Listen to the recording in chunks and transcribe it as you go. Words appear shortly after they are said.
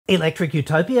Electric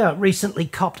Utopia recently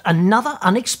copped another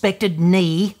unexpected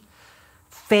knee.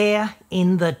 Fair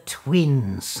in the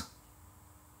Twins.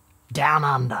 Down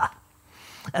under.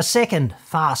 A second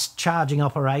fast charging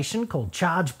operation called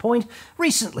ChargePoint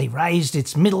recently raised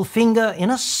its middle finger in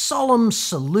a solemn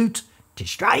salute to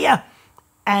Australia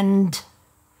and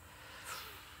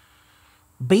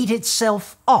beat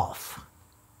itself off,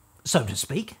 so to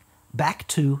speak, back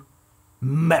to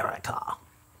America.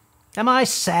 Am I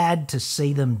sad to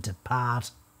see them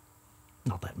depart?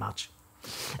 Not that much.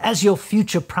 As your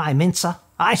future Prime Minister,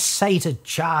 I say to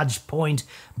ChargePoint,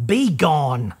 be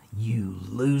gone, you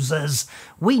losers.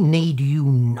 We need you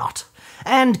not.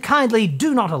 And kindly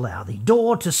do not allow the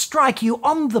door to strike you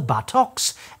on the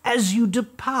buttocks as you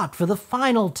depart for the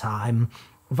final time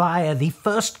via the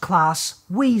first-class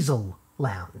Weasel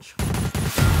Lounge.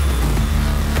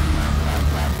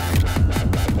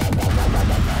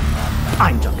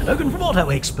 I'm John Cadogan from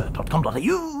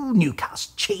AutoExpert.com.au.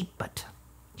 Newcast cheap, but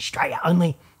Australia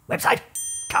only. Website,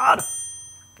 card.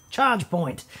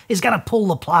 ChargePoint is going to pull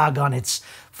the plug on its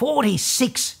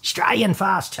 46 Australian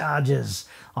fast chargers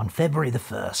on February the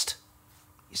 1st.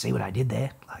 You see what I did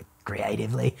there? Like,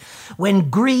 creatively. When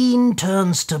green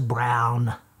turns to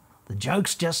brown, the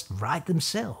jokes just write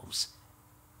themselves.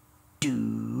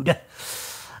 Dude.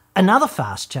 Another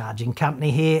fast charging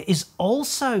company here is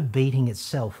also beating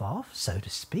itself off, so to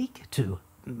speak, to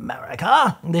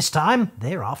America. This time,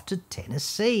 they're off to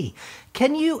Tennessee.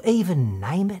 Can you even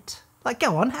name it? Like,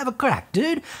 go on, have a crack,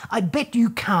 dude. I bet you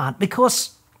can't,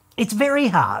 because it's very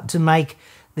hard to make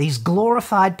these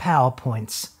glorified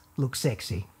PowerPoints look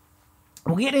sexy.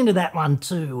 We'll get into that one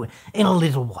too in a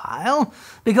little while,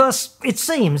 because it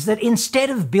seems that instead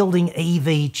of building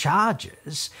EV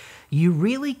chargers, you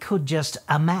really could just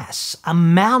amass a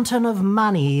mountain of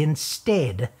money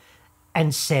instead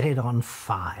and set it on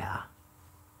fire.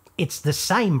 It's the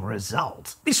same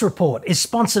result. This report is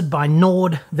sponsored by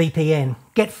NordVPN.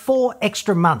 Get 4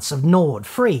 extra months of Nord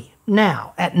free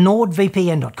now at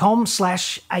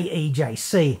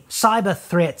nordvpn.com/AEJC. Cyber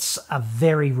threats are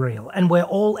very real and we're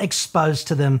all exposed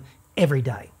to them every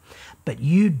day. But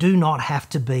you do not have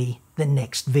to be the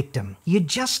next victim. You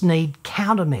just need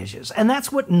countermeasures, and that's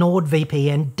what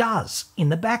NordVPN does in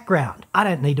the background. I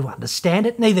don't need to understand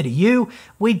it, neither do you.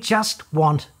 We just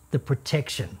want the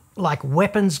protection. Like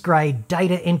weapons-grade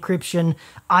data encryption,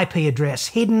 IP address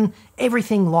hidden,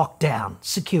 everything locked down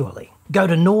securely. Go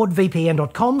to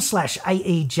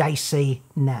nordvpn.com/AEJC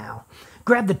now.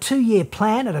 Grab the 2-year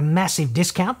plan at a massive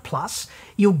discount, plus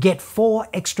you'll get 4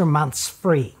 extra months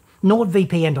free.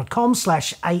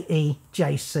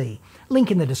 nordvpn.com/AEJC.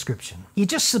 Link in the description. You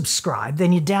just subscribe,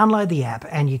 then you download the app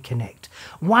and you connect.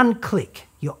 One click,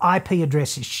 your IP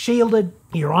address is shielded,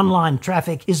 your online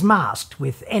traffic is masked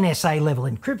with NSA-level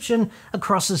encryption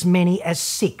across as many as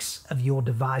 6 of your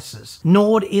devices.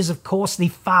 Nord is, of course, the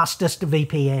fastest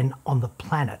VPN on the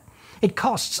planet. It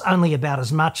costs only about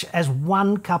as much as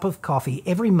 1 cup of coffee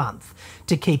every month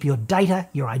to keep your data,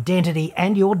 your identity,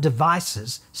 and your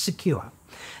devices secure.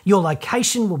 Your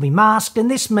location will be masked,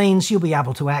 and this means you'll be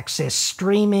able to access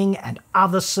streaming and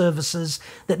other services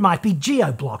that might be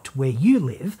geo-blocked where you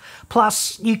live.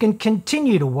 Plus, you can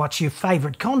continue to watch your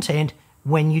favourite content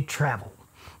when you travel.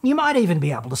 You might even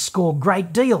be able to score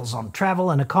great deals on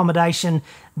travel and accommodation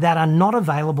that are not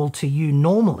available to you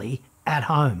normally at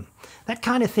home. That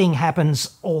kind of thing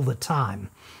happens all the time.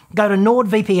 Go to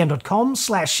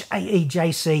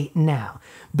nordvpn.com/AEJC now.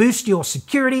 Boost your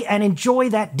security and enjoy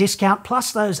that discount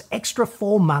plus those extra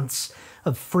 4 months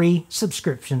of free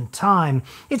subscription time.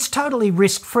 It's totally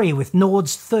risk-free with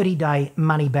Nord's 30-day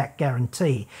money-back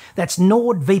guarantee. That's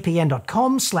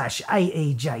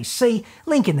nordvpn.com/AEJC,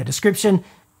 link in the description.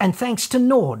 And thanks to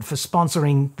Nord for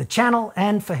sponsoring the channel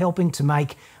and for helping to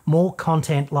make more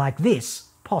content like this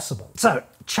possible. So,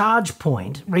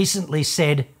 ChargePoint recently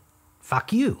said,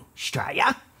 "Fuck you,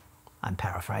 Australia." I'm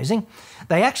paraphrasing.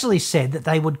 They actually said that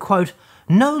they would, quote,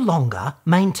 "no longer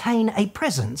maintain a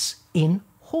presence in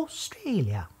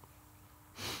Australia."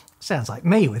 Sounds like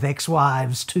me with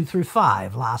ex-wives 2 through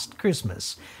 5 last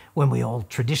Christmas, when we all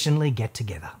traditionally get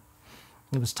together.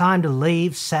 It was time to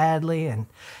leave, sadly, and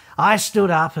I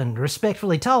stood up and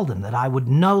respectfully told them that I would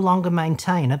no longer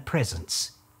maintain a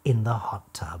presence in the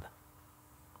hot tub.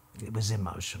 It was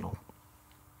emotional.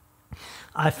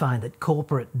 I find that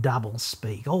corporate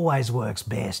double-speak always works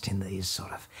best in these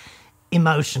sort of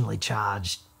emotionally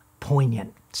charged,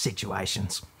 poignant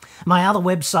situations. My other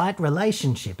website,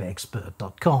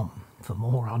 relationshipexpert.com, for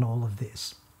more on all of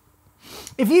this.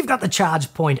 If you've got the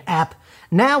ChargePoint app,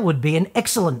 now would be an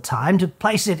excellent time to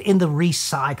place it in the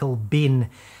recycle bin,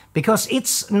 because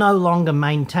it's no longer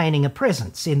maintaining a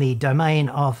presence in the domain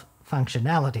of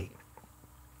functionality.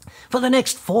 For the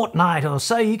next fortnight or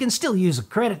so, you can still use a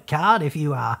credit card if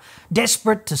you are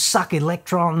desperate to suck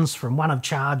electrons from one of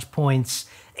ChargePoint's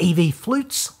EV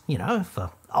flutes, you know,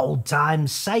 for old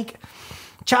times' sake.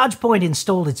 ChargePoint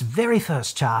installed its very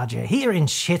first charger here in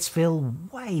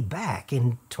Shetsville way back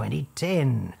in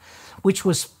 2010, which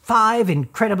was 5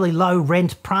 incredibly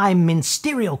low-rent prime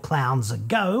ministerial clowns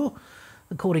ago,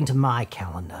 according to my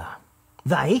calendar.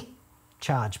 They,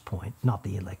 ChargePoint, not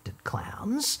the elected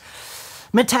clowns,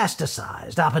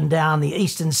 metastasized up and down the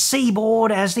eastern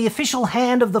seaboard as the official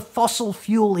hand of the fossil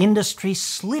fuel industry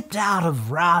slipped out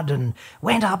of Rudd and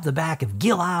went up the back of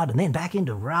Gillard and then back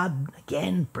into Rudd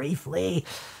again briefly.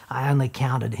 I only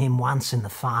counted him once in the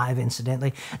 5,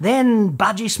 incidentally. Then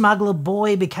Budgie Smuggler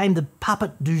Boy became the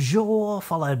puppet du jour,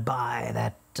 followed by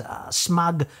that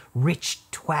smug, rich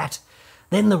twat,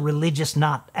 then the religious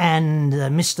nut, and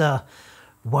Mr.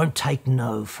 Won't Take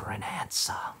No for an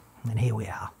answer. And here we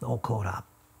are, all caught up.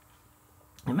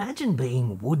 Imagine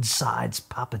being Woodside's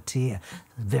puppeteer.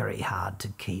 Very hard to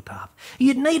keep up.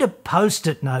 You'd need a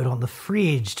post-it note on the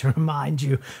fridge to remind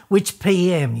you which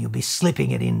PM you'll be slipping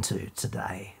it into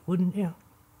today, wouldn't you?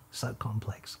 So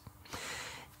complex.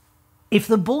 If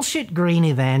the bullshit green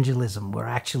evangelism were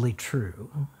actually true,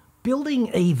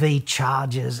 building EV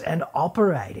chargers and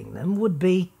operating them would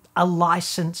be a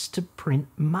license to print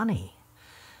money.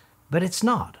 But it's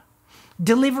not.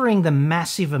 Delivering the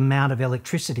massive amount of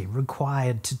electricity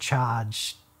required to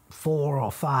charge 4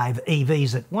 or 5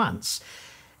 EVs at once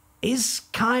is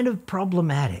kind of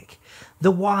problematic. The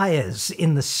wires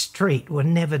in the street were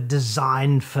never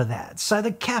designed for that, so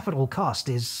the capital cost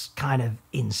is kind of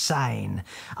insane.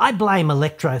 I blame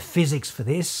electrophysics for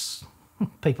this.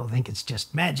 People think it's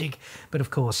just magic, but of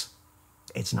course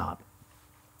it's not.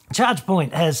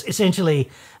 ChargePoint has essentially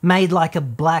made like a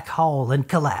black hole and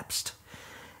collapsed.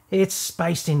 It's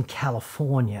based in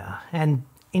California, and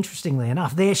interestingly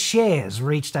enough, their shares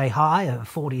reached a high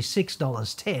of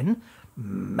 $46.10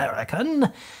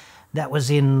 American. That was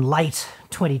in late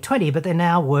 2020, but they're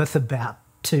now worth about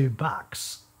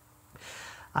 $2.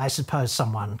 I suppose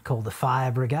someone called the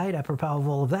fire brigade apropos of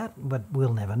all of that, but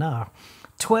we'll never know.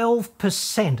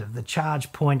 12% of the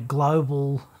ChargePoint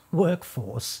global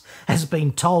workforce has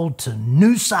been told to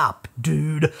noose up,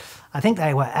 dude. I think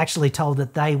they were actually told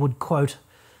that they would, quote,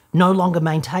 no longer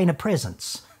maintain a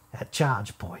presence at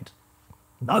ChargePoint.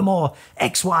 No more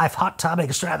ex-wife hot tub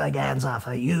extravaganza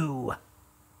for you,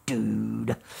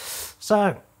 dude.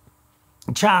 So,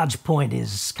 ChargePoint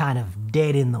is kind of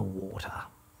dead in the water.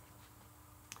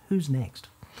 Who's next?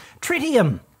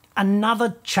 Tritium,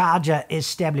 another charger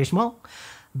establishment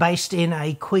based in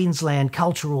a Queensland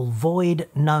cultural void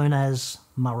known as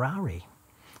Marari.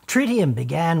 Tritium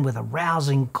began with a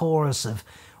rousing chorus of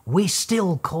 "We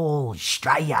still call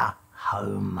Australia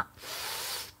home."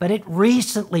 But it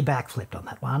recently backflipped on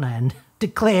that one and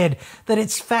declared that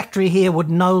its factory here would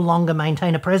no longer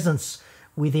maintain a presence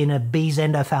within a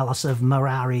bezoendophallus of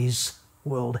Marari's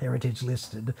World Heritage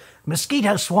listed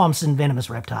mosquito swamps and venomous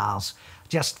reptiles,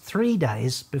 just 3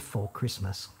 days before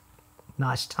Christmas.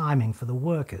 Nice timing for the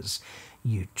workers,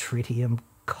 you tritium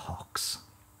cocks.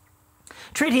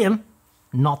 Tritium,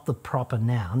 not the proper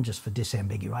noun, just for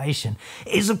disambiguation,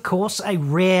 is of course a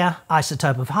rare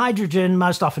isotope of hydrogen,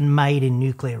 most often made in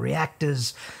nuclear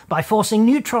reactors by forcing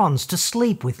neutrons to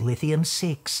sleep with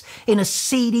lithium-6 in a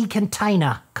seedy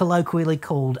container colloquially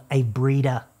called a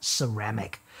breeder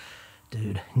ceramic.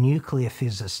 Dude, nuclear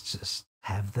physicists just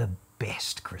have the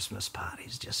best Christmas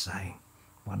parties, just saying.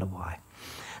 Wonder why.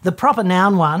 The proper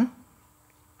noun one,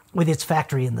 with its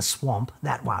factory in the swamp,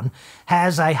 that one,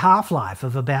 has a half-life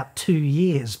of about 2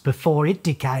 years before it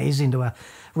decays into a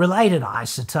related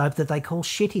isotope that they call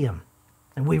shittium.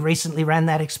 And we recently ran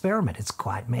that experiment. It's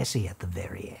quite messy at the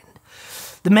very end.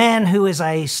 The man who is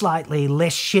a slightly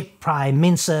less shit prime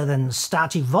minister than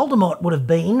starchy Voldemort would have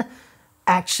been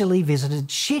actually visited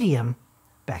shittium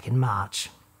back in March.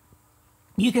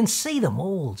 You can see them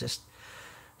all just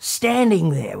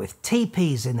standing there with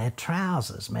teepees in their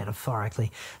trousers,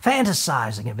 metaphorically,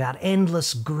 fantasizing about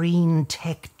endless green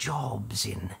tech jobs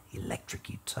in electric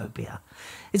utopia.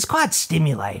 It's quite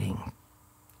stimulating,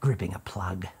 gripping a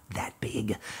plug that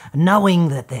big, knowing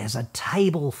that there's a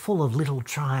table full of little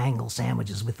triangle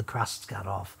sandwiches with the crusts cut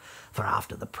off for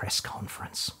after the press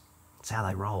conference. That's how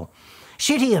they roll.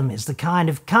 Shittium is the kind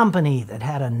of company that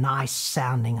had a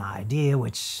nice-sounding idea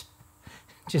which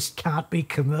just can't be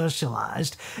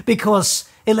commercialised because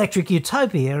electric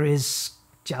utopia is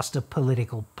just a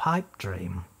political pipe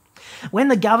dream. When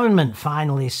the government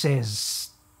finally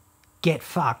says get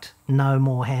fucked, no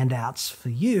more handouts for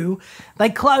you, they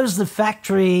close the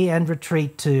factory and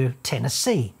retreat to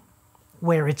Tennessee,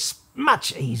 where it's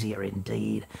much easier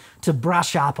indeed to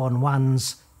brush up on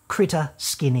one's critter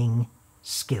skinning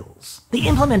skills. The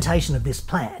implementation of this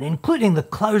plan, including the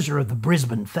closure of the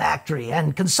Brisbane factory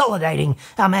and consolidating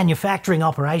our manufacturing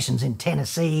operations in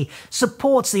Tennessee,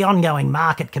 supports the ongoing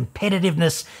market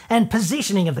competitiveness and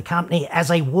positioning of the company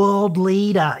as a world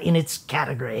leader in its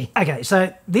category. Okay,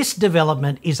 so this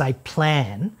development is a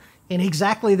plan in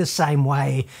exactly the same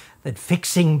way that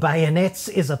fixing bayonets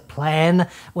is a plan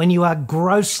when you are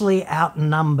grossly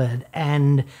outnumbered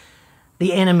and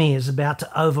the enemy is about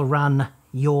to overrun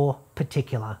your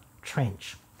particular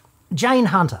trench. Jane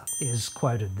Hunter is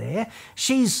quoted there.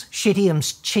 She's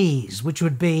Shittium's cheese, which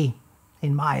would be,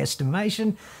 in my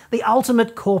estimation, the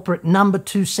ultimate corporate number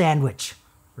 2 sandwich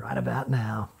right about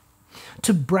now.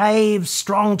 To brave,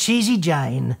 strong, cheesy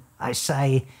Jane, I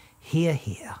say, here,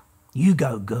 here, you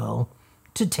go, girl,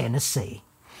 to Tennessee.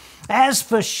 As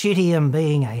for Shittium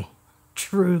being a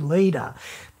true leader,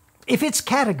 if its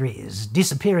category is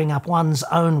disappearing up one's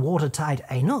own watertight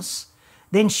anus,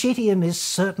 then Shittium is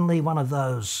certainly one of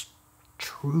those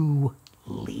true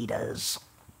leaders.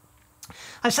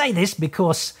 I say this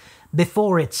because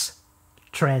before its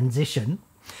transition,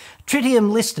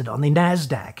 Tritium listed on the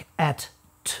NASDAQ at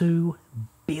 $2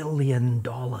 billion.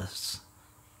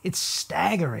 It's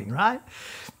staggering, right?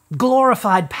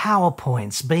 Glorified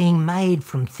PowerPoints being made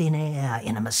from thin air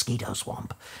in a mosquito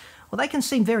swamp. Well, they can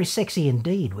seem very sexy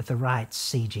indeed with the right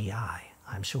CGI,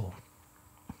 I'm sure.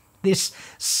 This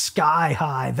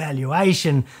sky-high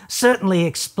valuation certainly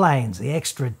explains the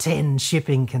extra 10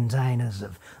 shipping containers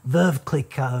of Veuve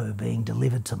Clicquot being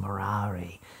delivered to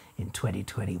Mirari in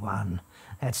 2021.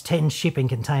 That's 10 shipping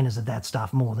containers of that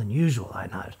stuff more than usual, I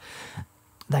note.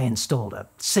 They installed a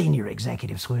senior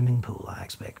executive swimming pool, I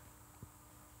expect.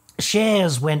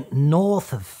 Shares went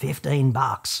north of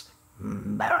 $15.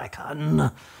 American.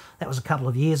 That was a couple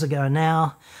of years ago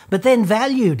now. But then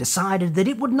Value decided that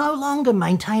it would no longer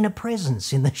maintain a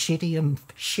presence in the Shittium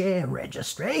share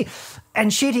registry,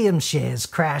 and Shittium shares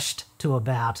crashed to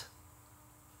about,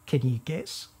 can you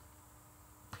guess?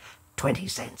 20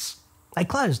 cents. They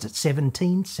closed at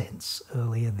 17 cents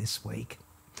earlier this week.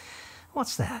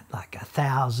 What's that, like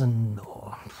 1,000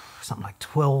 or something like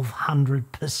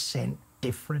 1,200%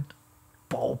 different?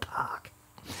 Ballpark.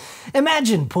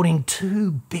 Imagine putting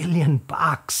 $2 billion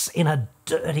in a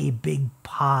dirty big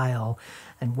pile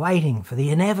and waiting for the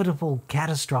inevitable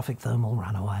catastrophic thermal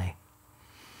runaway.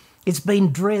 It's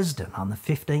been Dresden on the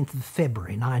 15th of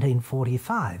February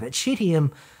 1945 at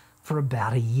Shittium for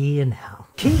about a year now.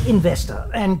 Key investor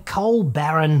and coal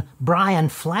baron Brian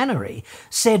Flannery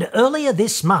said earlier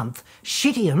this month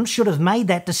Shittium should have made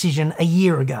that decision a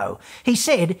year ago. He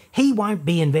said he won't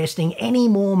be investing any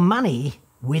more money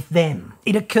with them.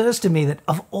 It occurs to me that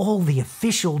of all the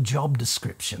official job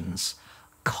descriptions,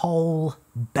 coal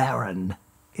baron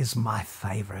is my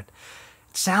favourite.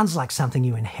 It sounds like something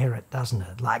you inherit, doesn't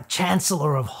it? Like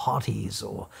Chancellor of Hotties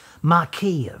or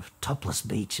Marquis of Topless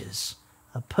Beaches.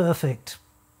 A perfect,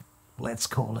 let's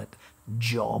call it,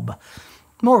 job.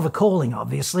 More of a calling,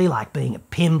 obviously, like being a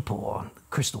pimp or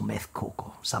crystal meth cook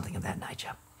or something of that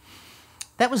nature.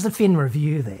 That was the Fin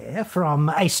Review there from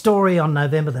a story on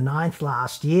November the 9th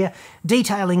last year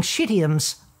detailing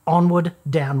Shittium's onward,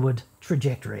 downward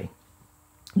trajectory.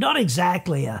 Not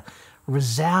exactly a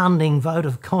resounding vote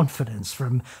of confidence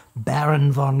from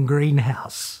Baron von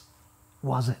Greenhouse,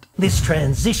 was it? This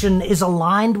transition is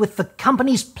aligned with the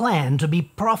company's plan to be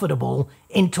profitable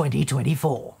in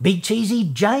 2024. Big Cheesy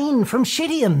Jane from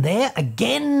Shittium there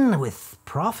again with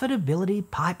profitability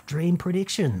pipe dream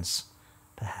predictions,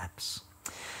 perhaps.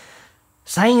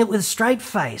 Saying it with a straight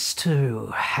face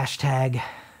too.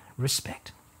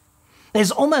 #respect.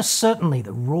 There's almost certainly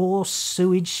the raw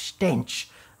sewage stench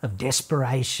of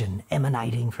desperation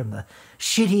emanating from the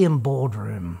Shittium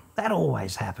boardroom. That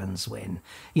always happens when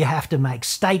you have to make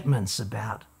statements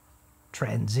about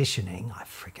transitioning. I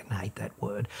freaking hate that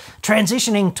word.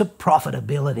 Transitioning to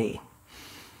profitability.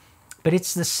 But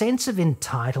it's the sense of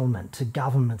entitlement to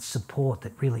government support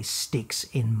that really sticks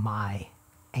in my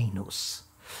anus.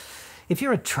 If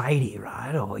you're a tradie,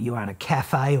 right, or you own a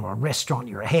cafe or a restaurant,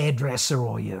 you're a hairdresser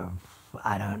or you're,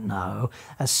 I don't know,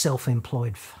 a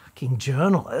self-employed fucking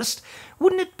journalist,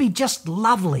 wouldn't it be just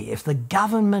lovely if the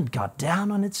government got down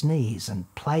on its knees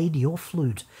and played your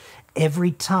flute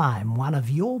every time one of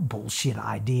your bullshit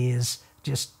ideas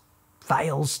just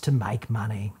fails to make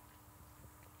money?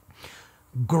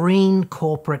 Green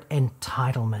corporate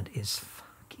entitlement is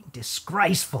fucking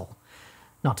disgraceful,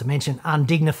 not to mention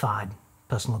undignified.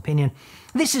 personal opinion,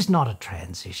 this is not a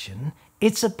transition.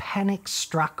 It's a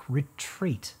panic-struck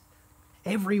retreat.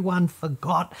 Everyone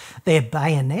forgot their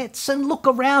bayonets, and look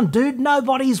around, dude,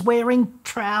 nobody's wearing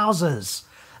trousers.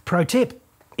 Pro tip,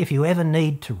 if you ever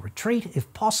need to retreat,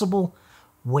 if possible,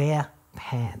 wear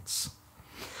pants.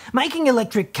 Making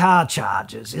electric car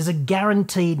chargers is a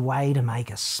guaranteed way to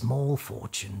make a small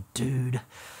fortune, dude,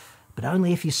 but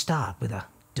only if you start with a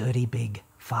dirty big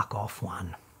fuck off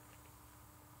one.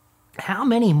 How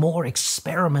many more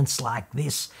experiments like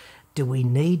this do we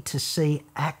need to see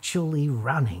actually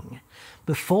running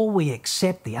before we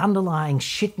accept the underlying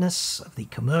shitness of the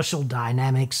commercial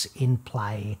dynamics in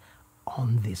play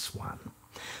on this one?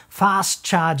 Fast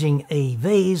charging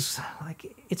EVs,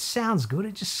 it sounds good,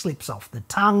 it just slips off the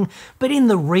tongue, but in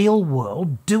the real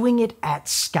world, doing it at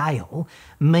scale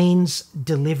means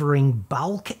delivering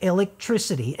bulk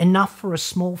electricity, enough for a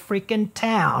small freaking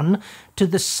town, to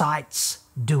the sites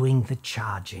doing the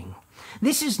charging.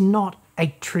 This is not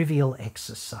a trivial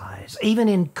exercise, even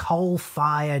in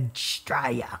coal-fired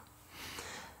Australia.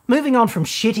 Moving on from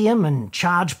shittium and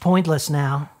charge pointless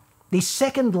now, the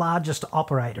second largest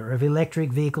operator of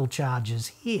electric vehicle chargers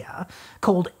here,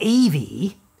 called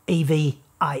EVIE,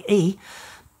 E-V-I-E,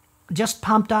 just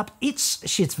pumped up its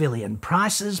Shitsvillian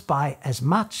prices by as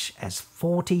much as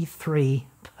 43%.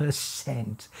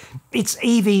 It's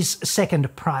EVIE's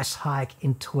second price hike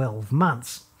in 12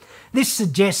 months. This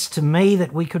suggests to me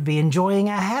that we could be enjoying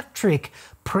a hat trick,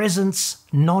 presence,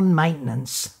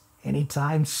 non-maintenance,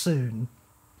 anytime soon.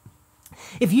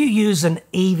 If you use an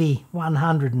EVIE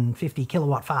 150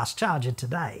 kilowatt fast charger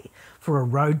today for a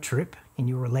road trip in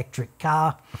your electric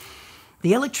car,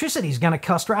 the electricity is going to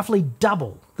cost roughly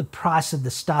double the price of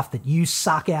the stuff that you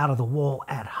suck out of the wall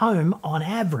at home on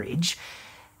average.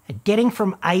 And getting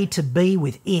from A to B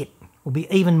with it will be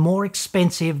even more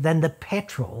expensive than the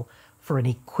petrol for an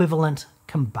equivalent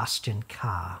combustion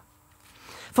car.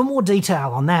 For more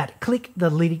detail on that, click the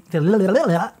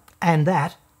and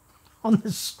that on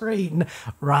the screen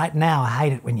right now. I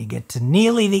hate it when you get to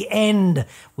nearly the end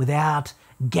without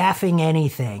gaffing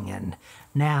anything. And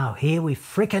now here we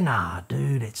frickin' are,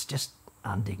 dude. It's just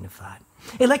undignified.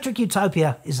 Electric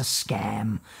utopia is a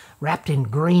scam wrapped in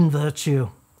green virtue.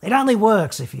 It only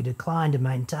works if you decline to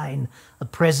maintain a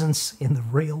presence in the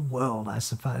real world, I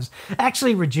suppose.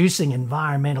 Actually reducing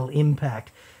environmental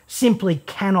impact simply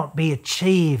cannot be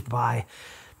achieved by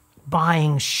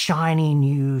buying shiny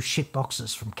new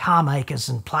shitboxes from car makers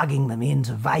and plugging them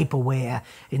into vaporware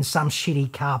in some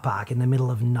shitty car park in the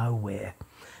middle of nowhere,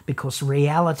 because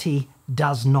reality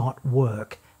does not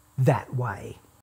work that way.